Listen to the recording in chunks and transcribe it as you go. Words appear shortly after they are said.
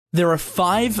There are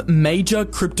 5 major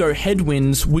crypto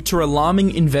headwinds which are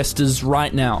alarming investors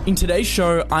right now. In today's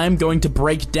show, I am going to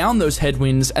break down those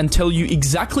headwinds and tell you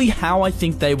exactly how I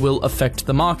think they will affect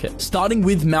the market. Starting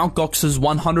with Mt. Gox's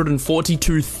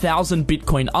 142,000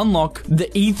 Bitcoin unlock,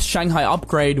 the ETH Shanghai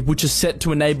upgrade, which is set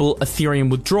to enable Ethereum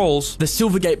withdrawals, the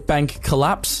Silvergate Bank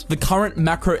collapse, the current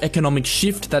macroeconomic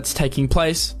shift that's taking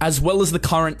place, as well as the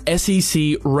current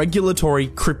SEC regulatory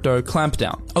crypto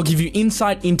clampdown. I'll give you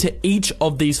insight into each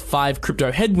of these 5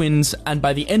 crypto headwinds, and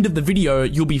by the end of the video,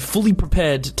 you'll be fully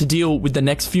prepared to deal with the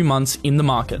next few months in the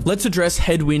market. Let's address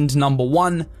headwind number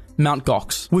 1. Mt.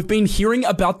 Gox. We've been hearing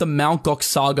about the Mt. Gox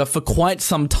saga for quite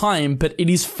some time, but it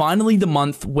is finally the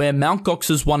month where Mt.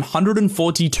 Gox's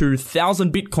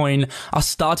 142,000 Bitcoin are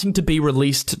starting to be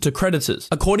released to creditors.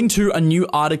 According to a new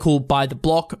article by The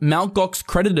Block, Mt. Gox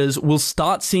creditors will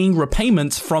start seeing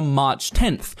repayments from March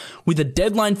 10th, with a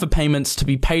deadline for payments to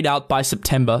be paid out by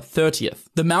September 30th.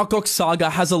 The Mt. Gox saga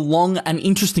has a long and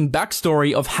interesting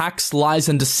backstory of hacks, lies,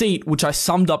 and deceit, which I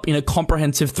summed up in a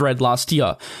comprehensive thread last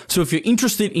year. So if you're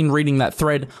interested in reading that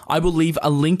thread, I will leave a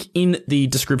link in the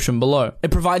description below.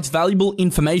 It provides valuable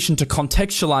information to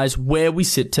contextualize where we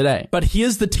sit today. But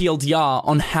here's the TLDR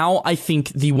on how I think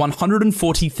the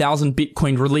 140,000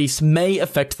 Bitcoin release may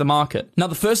affect the market. Now,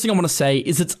 the first thing I want to say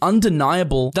is it's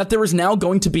undeniable that there is now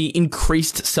going to be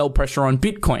increased sell pressure on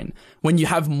Bitcoin. When you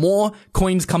have more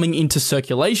coins coming into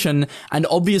circulation, and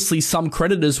obviously some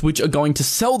creditors which are going to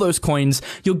sell those coins,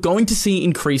 you're going to see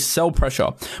increased sell pressure.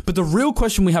 But the real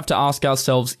question we have to ask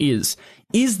ourselves is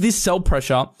this sell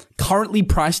pressure currently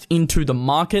priced into the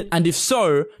market? And if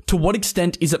so, to what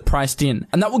extent is it priced in?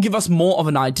 And that will give us more of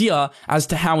an idea as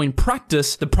to how in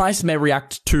practice the price may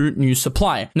react to new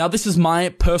supply. Now, this is my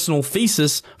personal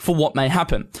thesis for what may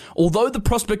happen. Although the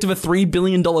prospect of a $3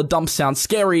 billion dump sounds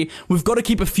scary, we've got to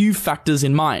keep a few factors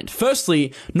in mind.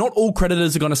 Firstly, not all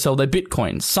creditors are going to sell their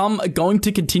Bitcoin. Some are going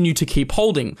to continue to keep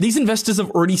holding. These investors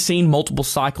have already seen multiple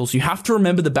cycles. You have to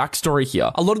remember the backstory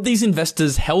here. A lot of these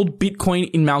investors held Bitcoin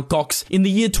in Mt. Gox in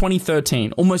the year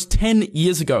 2013, almost 10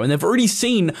 years ago, and they've already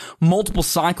seen multiple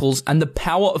cycles and the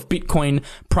power of Bitcoin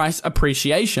price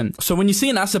appreciation. So when you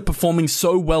see an asset performing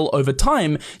so well over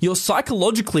time, you're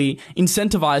psychologically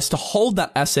incentivized to hold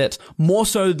that asset more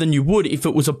so than you would if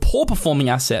it was a poor performing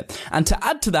asset. And to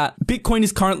add to that, Bitcoin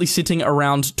is currently sitting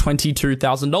around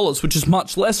 $22,000, which is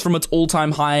much less from its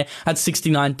all-time high at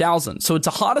 $69,000. So it's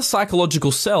a harder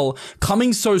psychological sell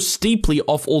coming so steeply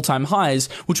off all-time highs,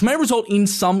 which may result in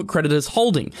some creditors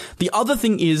holding. The other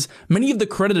thing is, many of the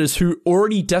creditors who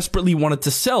already desperately wanted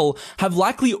to sell have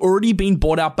likely already been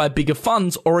bought out by bigger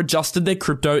funds or adjusted their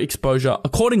crypto exposure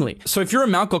accordingly. So if you're a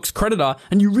Mt. Gox creditor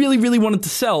and you really wanted to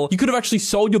sell, you could have actually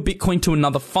sold your Bitcoin to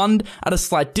another fund at a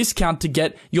slight discount to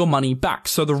get your money back.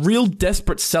 So the real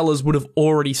desperate sellers would have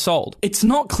already sold. It's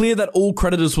not clear that all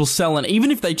creditors will sell, and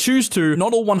even if they choose to,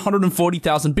 not all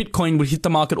 140,000 Bitcoin would hit the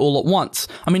market all at once.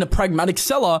 I mean, a pragmatic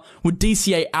seller would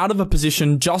DCA out of a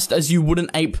position just as you would an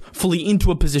ape fully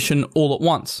into a position all at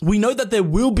once. We know that there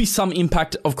will be some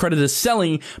impact of creditors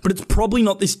selling, but it's probably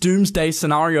not this doomsday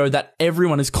scenario that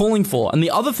everyone is calling for. And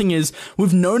the other thing is,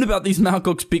 we've known about these Mt.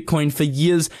 Gox Bitcoin for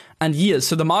years and years.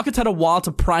 So the market's had a while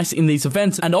to price in these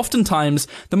events, and oftentimes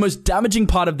the most damaging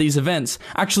part of these events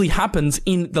actually happens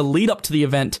in the lead up to the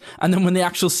event. And then when the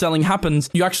actual selling happens,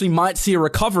 you actually might see a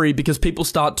recovery because people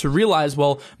start to realize,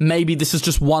 well, maybe this is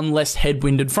just one less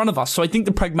headwind in front of us. So I think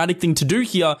the pragmatic thing to do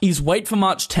here is wait for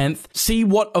March 10th, see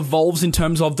what evolves in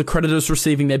terms of the creditors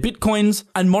receiving their Bitcoins,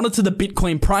 and monitor the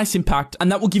Bitcoin price impact.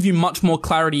 And that will give you much more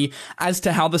clarity as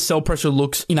to how the sell pressure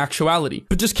looks in actuality.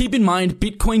 But just keep in mind,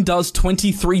 Bitcoin does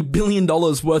 $23 billion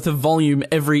worth of volume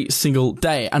every single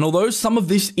day. And although some of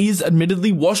this is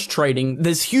admittedly wash trading,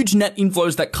 there's huge net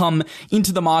inflows that come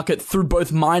into the market through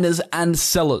both miners and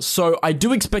sellers. So I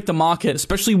do expect the market,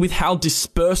 especially with how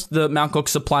dispersed the Mt. Gox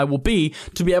supply will be,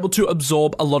 to be able to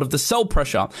absorb a lot of the sell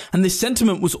pressure. And this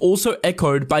sentiment was also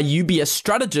echoed by UBS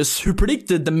strategists who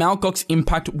predicted the Mt. Gox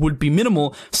impact would be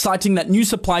minimal, citing that new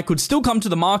supply could still come to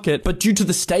the market, but due to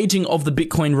the staging of the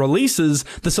Bitcoin releases,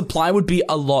 the supply would be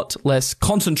a lot less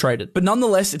concentrated. But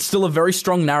nonetheless, it's still a very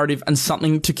strong narrative and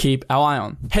something to keep our eye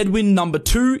on. Headwind number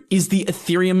 2 is the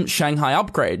Ethereum Shanghai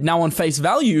upgrade. Now, on face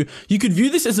value, you could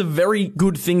view this as a very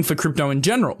good thing for crypto in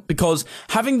general, because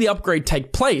having the upgrade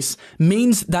take place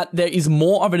means that there is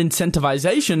more of an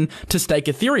incentivization to stake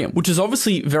Ethereum, which is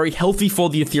obviously very healthy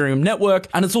for the Ethereum network,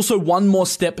 and it's also one more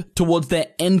step towards their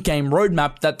endgame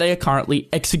roadmap that they are currently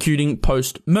executing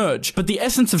post-merge. But the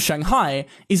essence of Shanghai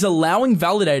is allowing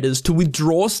validators to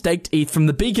withdraw staked ETH from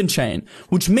the Beacon Chain,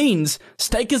 which means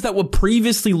stakers that were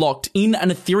previously locked in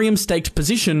an Ethereum staked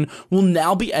position will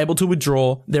now be able to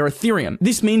withdraw their Ethereum.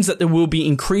 This means that there will be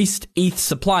increased ETH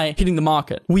supply hitting the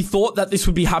market. We thought that this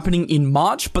would be happening in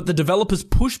March, but the developers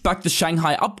pushed back the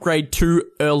Shanghai upgrade to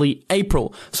early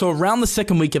April. So around the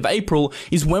second week of April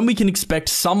is when we can expect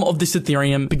some of this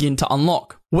Ethereum begin to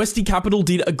unlock. Westy Capital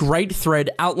did a great thread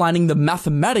outlining the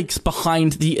mathematics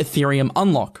behind the Ethereum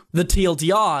unlock. The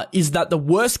TLDR is that the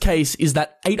worst case is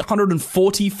that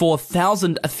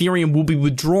 844,000 Ethereum will be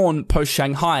withdrawn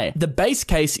post-Shanghai. The base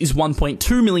case is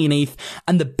 1.2 million ETH,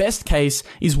 and the best case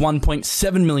is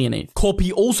 1.7 million ETH.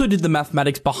 Corpy also did the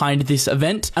mathematics behind this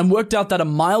event and worked out that a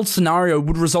mild scenario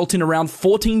would result in around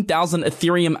 14,000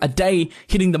 Ethereum a day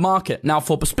hitting the market. Now,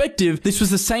 for perspective, this was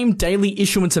the same daily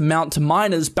issuance amount to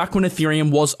miners back when Ethereum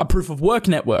was a proof of work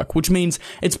network, which means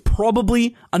it's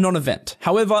probably a non-event.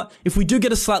 However, if we do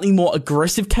get a slightly more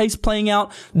aggressive case playing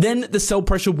out, then the sell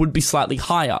pressure would be slightly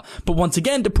higher. But once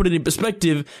again, to put it in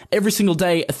perspective, every single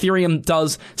day, Ethereum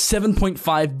does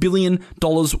 $7.5 billion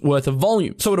worth of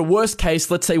volume. So at a worst case,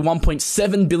 let's say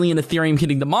 1.7 billion Ethereum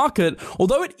hitting the market,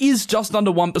 although it is just under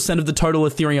 1% of the total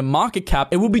Ethereum market cap,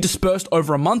 it will be dispersed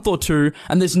over a month or two,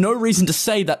 and there's no reason to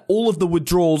say that all of the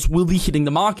withdrawals will be hitting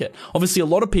the market. Obviously, a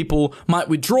lot of people might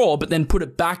withdraw, but then put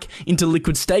it back into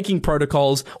liquid staking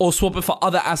protocols or swap it for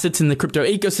other assets in the crypto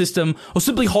ecosystem or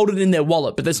simply hold it in their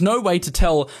wallet. But there's no way to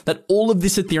tell that all of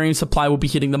this Ethereum supply will be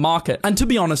hitting the market. And to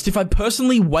be honest, if I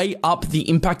personally weigh up the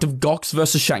impact of GOX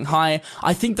versus Shanghai,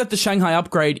 I think that the Shanghai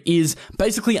upgrade is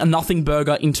basically a nothing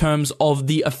burger in terms of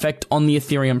the effect on the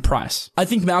Ethereum price. I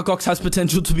think Mt. Gox has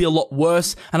potential to be a lot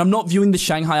worse, and I'm not viewing the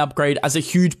Shanghai upgrade as a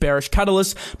huge bearish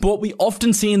catalyst, but what we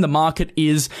often see in the market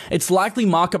is it's likely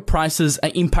market prices are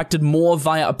impacted more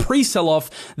via a pre-sell-off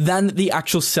than the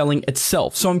actual selling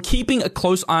itself. So I'm keeping a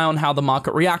close eye on how the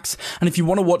market reacts, and if you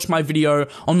want to watch my video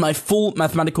on my full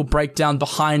mathematical breakdown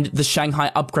behind the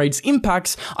Shanghai upgrade's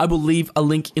impacts, I will leave a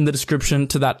link in the description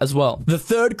to that as well. The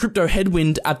third crypto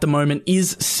headwind at the moment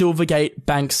is Silvergate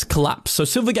Bank's collapse. So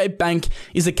Silvergate Bank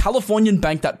is a Californian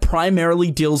bank that primarily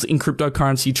deals in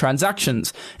cryptocurrency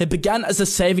transactions. It began as a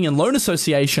saving and loan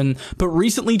association, but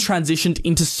recently transitioned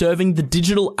into serving the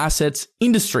digital assets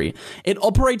industry. It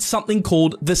operates something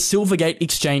called the Silvergate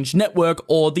Exchange Network,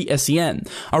 or the SEN,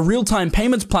 a real-time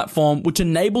payments platform which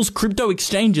enables crypto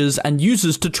exchanges and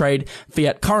users to trade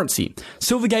fiat currency.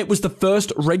 Silvergate was the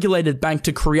first regulated bank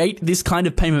to create this kind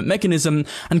of payment mechanism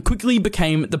and quickly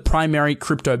became the primary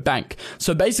crypto bank.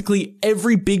 So basically,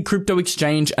 every big crypto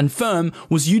exchange and firm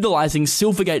was utilizing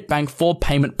Silvergate Bank for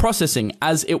payment processing,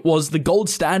 as it was the gold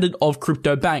standard of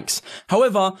crypto banks.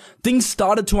 However, things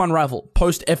started to unravel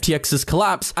post FTX's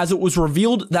collapse, as it was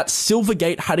revealed that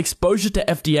Silvergate had exposure to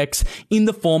FTX in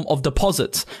the form of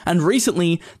deposits. And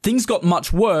recently, things got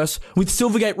much worse, with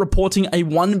Silvergate reporting a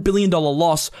 $1 billion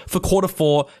loss for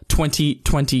Q4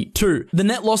 2022. The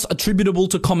net loss attributable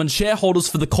to common shareholders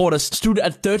for the quarter stood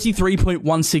at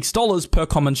 $33.16 per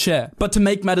common share. But to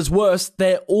make matters worse,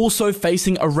 they're also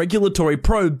facing a regulatory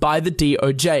probe by the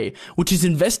DOJ, which is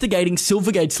investigating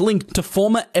Silvergate's link to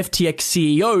former FTX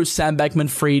CEO Sam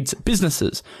Bankman-Fried's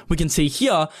businesses. We can see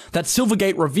here that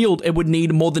Silvergate revealed it would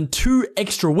need more than 2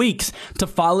 extra weeks to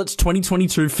file its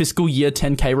 2022 fiscal year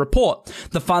 10K report.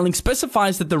 The filing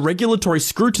specifies that the regulatory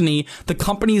scrutiny the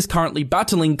company is currently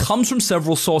battling comes from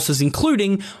several sources,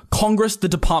 including Congress, the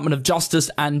Department of Justice,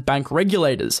 and bank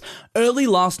regulators. Early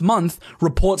last month,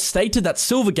 reports stated that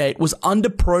Silvergate was under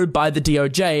probe by the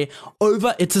DOJ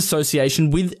over its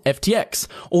association with FTX.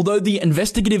 Although the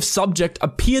investigative subject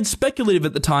appeared speculative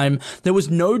at the time, there was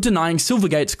no denying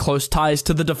Silvergate's close ties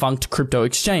to the defunct crypto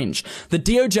exchange. The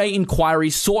DOJ inquiry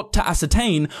sought to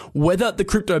ascertain whether the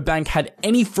crypto bank had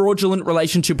any fraudulent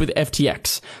relationship with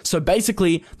FTX. So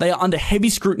basically, they are under heavy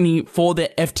scrutiny for their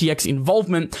FTX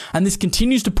involvement, and this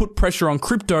continues to put pressure on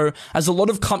crypto as a lot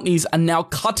of companies are now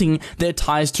cutting their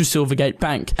ties to Silvergate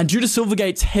Bank. And due to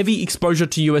Silvergate's heavy exposure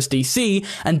to USDC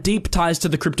and deep ties to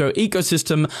the crypto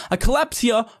ecosystem, a collapse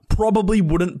here probably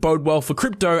wouldn't bode well for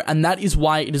crypto, and that is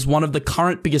why it is one of the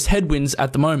current biggest headwinds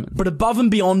at the moment. But above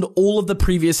and beyond all of the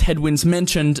previous headwinds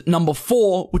mentioned, number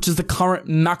 4, which is the current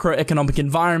macroeconomic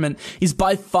environment, is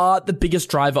by far the biggest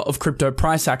driver of crypto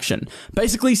price action.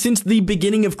 Basically, since the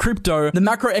beginning of crypto, the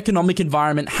macroeconomic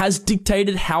environment has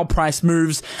dictated how price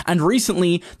moves, and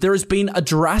recently there has been a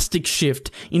drastic shift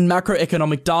in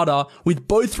macroeconomic data, with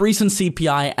both recent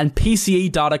CPI and PCE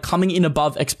data coming in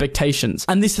above expectations.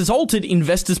 And this has altered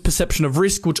investors' perception of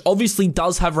risk, which obviously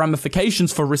does have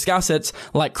ramifications for risk assets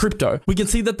like crypto. We can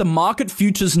see that that the market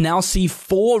futures now see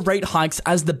 4 rate hikes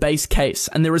as the base case,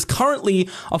 and there is currently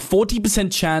a 40%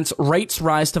 chance rates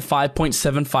rise to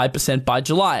 5.75% by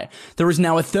July. There is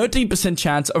now a 13%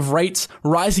 chance of rates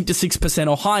rising to 6%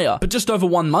 or higher, but just over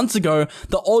 1 month ago,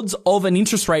 the odds of an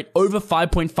interest rate over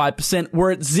 5.5%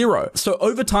 were at 0. So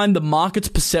over time, the market's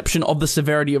perception of the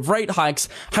severity of rate hikes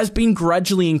has been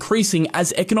gradually increasing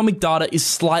as economic data is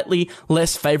slightly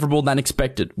less favorable than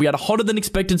expected. We had a hotter than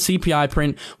expected CPI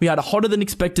print, we had a hotter than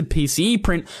expected PCE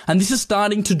print, and this is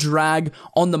starting to drag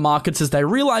on the markets as they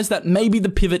realize that maybe the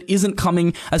pivot isn't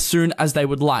coming as soon as they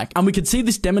would like. And we could see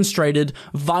this demonstrated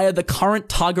via the current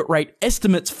target rate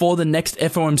estimates for the next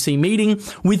FOMC meeting,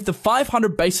 with the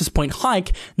 500 basis point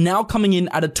hike now coming in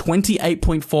at a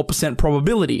 28.4%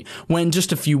 probability, when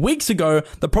just a few weeks ago,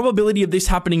 the probability of this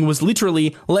happening was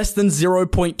literally less than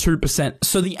 0.2%.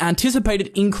 So the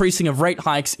anticipated increasing of rate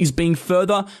hikes is being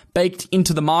further baked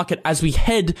into the market as we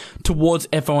head towards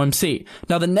FOMC.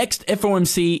 Now, the next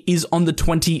FOMC is on the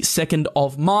 22nd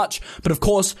of March, but of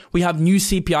course, we have new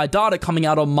CPI data coming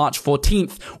out on March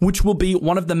 14th, which will be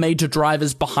one of the major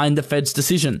drivers behind the Fed's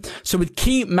decision. So with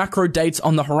key macro dates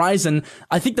on the horizon,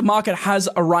 I think the market has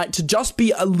a right to just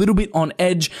be a little bit on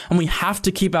edge, and we have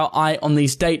to keep our eye on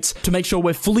these dates to make sure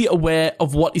we're fully aware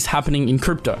of what is happening in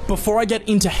crypto. Before I get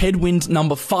into headwind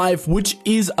number 5, which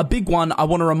is a big one, I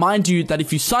want to remind you that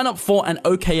if you sign up for an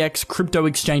OKX crypto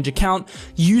exchange account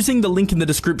using the link in the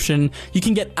description, you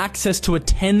can get access to a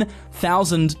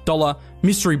 $10,000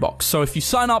 mystery box. So if you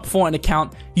sign up for an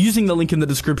account using the link in the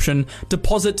description,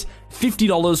 deposit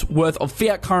 $50 worth of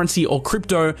fiat currency or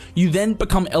crypto, you then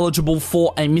become eligible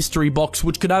for a mystery box,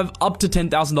 which could have up to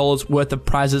 $10,000 worth of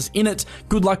prizes in it.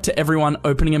 Good luck to everyone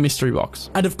opening a mystery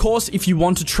box. And of course, if you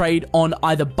want to trade on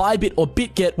either Bybit or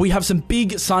BitGet, we have some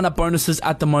big sign-up bonuses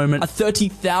at the moment. A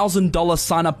 $30,000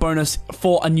 sign-up bonus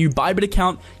for a new Bybit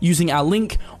account using our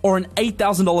link, or an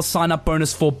 $8,000 sign-up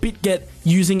bonus for BitGet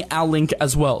using our link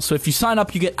as well. So if you sign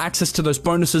up, you get access to those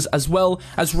bonuses as well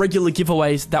as regular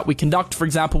giveaways that we conduct. For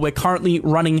example, we're currently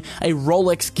running a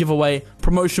Rolex giveaway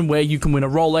promotion where you can win a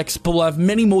Rolex, but we'll have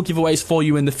many more giveaways for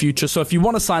you in the future. So if you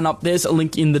want to sign up, there's a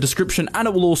link in the description, and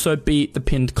it will also be the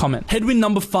pinned comment. Headwind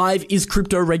number 5 is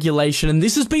crypto regulation, and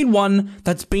this has been one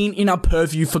that's been in our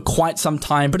purview for quite some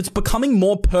time, but it's becoming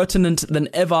more pertinent than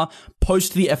ever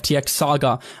post the FTX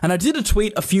saga. And I did a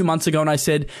tweet a few months ago and I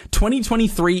said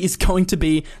 2023 is going to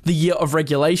be the year of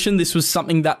regulation. This was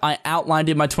something that I outlined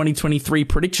in my 2023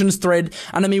 predictions thread,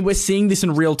 and I mean, we're seeing this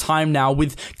in real time now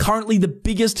with currently the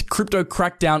biggest crypto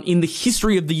crackdown in the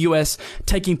history of the US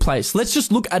taking place. Let's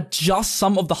just look at just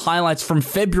some of the highlights from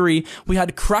February. We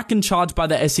had Kraken charged by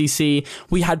the SEC.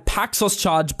 We had Paxos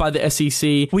charged by the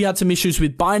SEC. We had some issues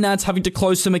with Binance having to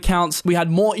close some accounts. We had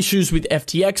more issues with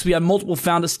FTX. We had multiple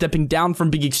founders stepping down from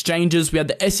big exchanges. We had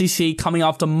the SEC coming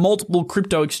after multiple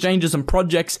crypto exchanges and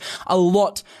projects. A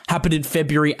lot happened in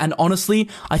February, and honestly,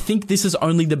 I think this is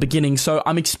only the beginning. So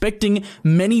I'm expecting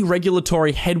many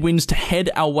regulatory headwinds to head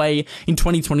our way in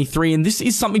 2023, and this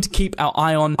is something to keep our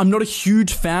eye on. I'm not a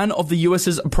huge fan of the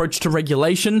US's approach to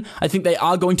regulation. I think they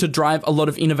are going to drive a lot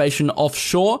of innovation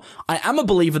offshore. I am a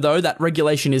believer, though, that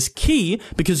regulation is key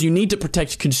because you need to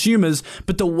protect consumers,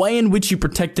 but the way in which you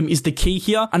protect them is the key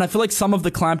here, and I feel like some of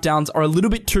the clampdowns are a little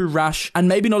bit too rash and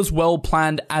maybe not as well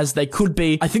planned as they could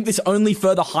be. I think this only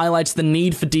further highlights the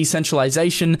need for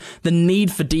decentralization, the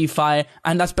need for DeFi,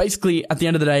 and that's basically, at the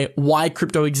end of the day, why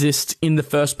crypto exists in the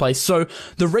first place. So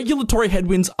the regulatory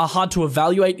headwinds are hard to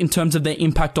evaluate in terms of their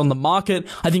impact on the market.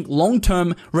 I think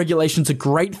long-term regulation's a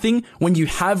great thing. When you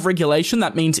have regulation,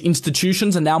 that means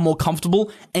institutions are now more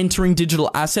comfortable entering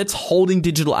digital assets, holding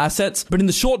digital assets. But in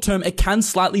the short term, it can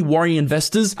slightly worry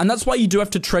investors, and that's why you do have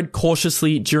to tread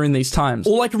cautiously during these times.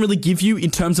 All I can really give you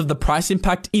in terms of the price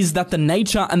impact is that the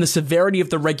nature and the severity of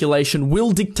the regulation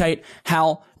will dictate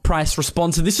how price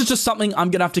response. So this is just something I'm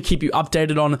going to have to keep you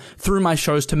updated on through my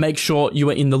shows to make sure you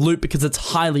are in the loop because it's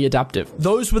highly adaptive.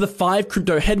 Those were the 5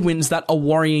 crypto headwinds that are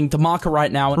worrying the market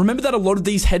right now. Remember that a lot of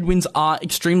these headwinds are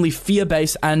extremely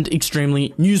fear-based and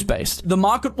extremely news-based. The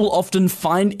market will often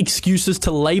find excuses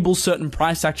to label certain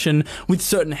price action with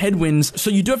certain headwinds. So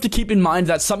you do have to keep in mind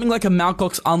that something like a Mt.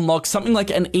 Gox unlock, something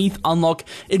like an ETH unlock,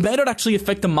 it may not actually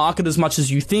affect the market as much as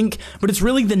you think, but it's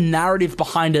really the narrative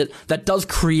behind it that does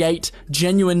create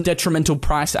genuine genuine detrimental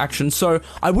price action. So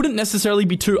I wouldn't necessarily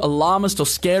be too alarmist or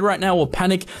scared right now or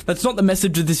panic. That's not the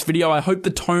message of this video. I hope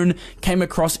the tone came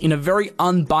across in a very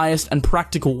unbiased and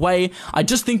practical way. I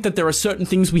just think that there are certain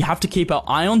things we have to keep our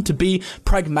eye on to be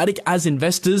pragmatic as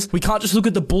investors. We can't just look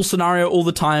at the bull scenario all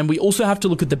the time. We also have to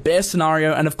look at the bear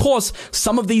scenario. And of course,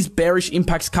 some of these bearish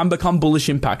impacts can become bullish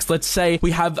impacts. Let's say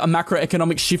we have a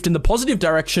macroeconomic shift in the positive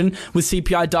direction with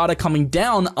CPI data coming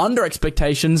down under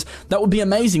expectations. That would be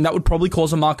amazing. That would probably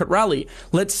cause a market rally.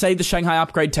 Let's say the Shanghai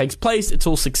upgrade takes place. It's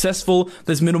all successful.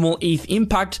 There's minimal ETH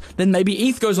impact. Then maybe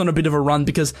ETH goes on a bit of a run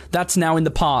because that's now in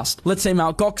the past. Let's say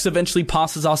Mt. Gox eventually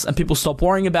passes us and people stop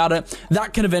worrying about it.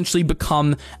 That can eventually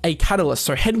become a catalyst.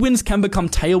 So headwinds can become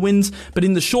tailwinds, but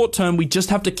in the short term, we just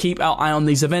have to keep our eye on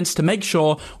these events to make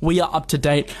sure we are up to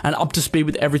date and up to speed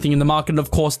with everything in the market. And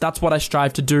of course, that's what I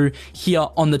strive to do here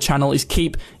on the channel, is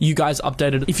keep you guys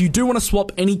updated. If you do want to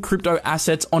swap any crypto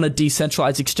assets on a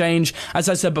decentralized exchange, as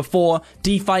I said before,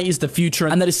 DeFi is the future,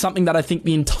 and that is something that I think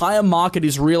the entire market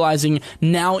is realizing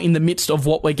now in the midst of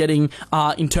what we're getting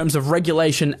in terms of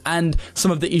regulation and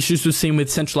some of the issues we've seen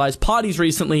with centralized parties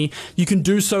recently. You can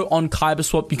do so on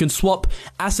KyberSwap. You can swap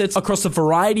assets across a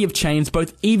variety of chains,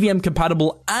 both EVM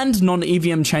compatible and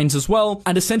non-EVM chains as well,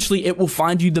 and essentially it will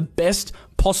find you the best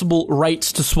possible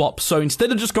rates to swap. So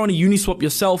instead of just going to Uniswap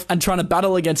yourself and trying to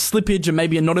battle against slippage and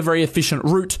maybe not a very efficient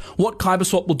route, what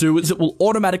KyberSwap will do is it will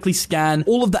automatically scan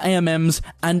all of the AMMs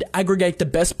and aggregate the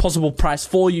best possible price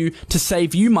for you to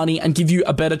save you money and give you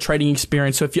a better trading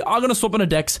experience. So if you are going to swap on a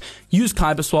DEX, use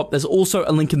KyberSwap. There's also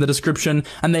a link in the description,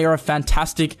 and they are a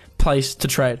fantastic place to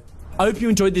trade. I hope you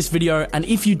enjoyed this video, and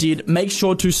if you did, make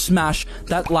sure to smash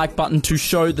that like button to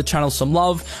show the channel some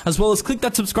love, as well as click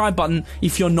that subscribe button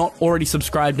if you're not already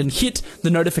subscribed, and hit the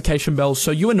notification bell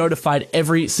so you are notified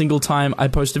every single time I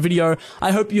post a video.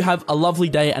 I hope you have a lovely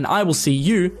day, and I will see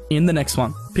you in the next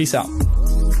one. Peace out.